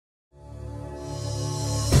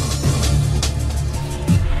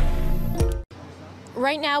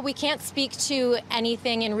Right now, we can't speak to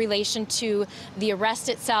anything in relation to the arrest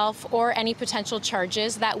itself or any potential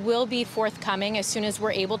charges. That will be forthcoming as soon as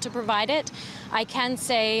we're able to provide it. I can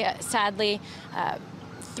say, sadly,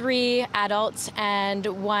 3 adults and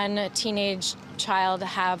 1 teenage child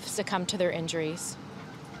have succumbed to their injuries.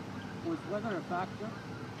 Was weather a factor?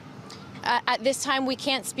 At this time, we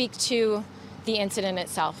can't speak to the incident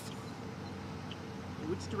itself.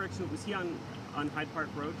 Which direction was he on Hyde Park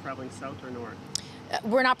Road, traveling south or north?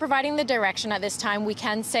 We're not providing the direction at this time. We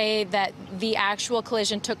can say that the actual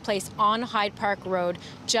collision took place on Hyde Park Road,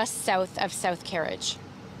 just south of South Carriage.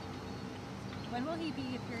 When will he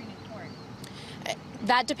be appearing in court?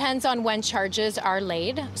 That depends on when charges are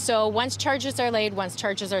laid. So once charges are laid, once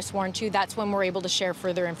charges are sworn to, that's when we're able to share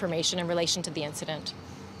further information in relation to the incident.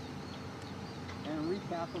 And a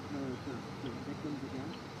recap of the victims again?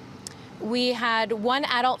 We had 1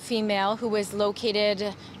 adult female who was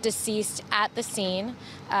located deceased at the scene.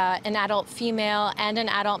 An adult female and an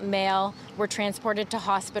adult male were transported to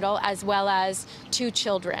hospital, as well as 2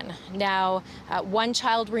 children. Now, 1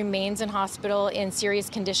 child remains in hospital in serious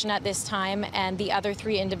condition at this time, and the other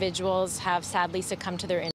 3 individuals have sadly succumbed to their injuries.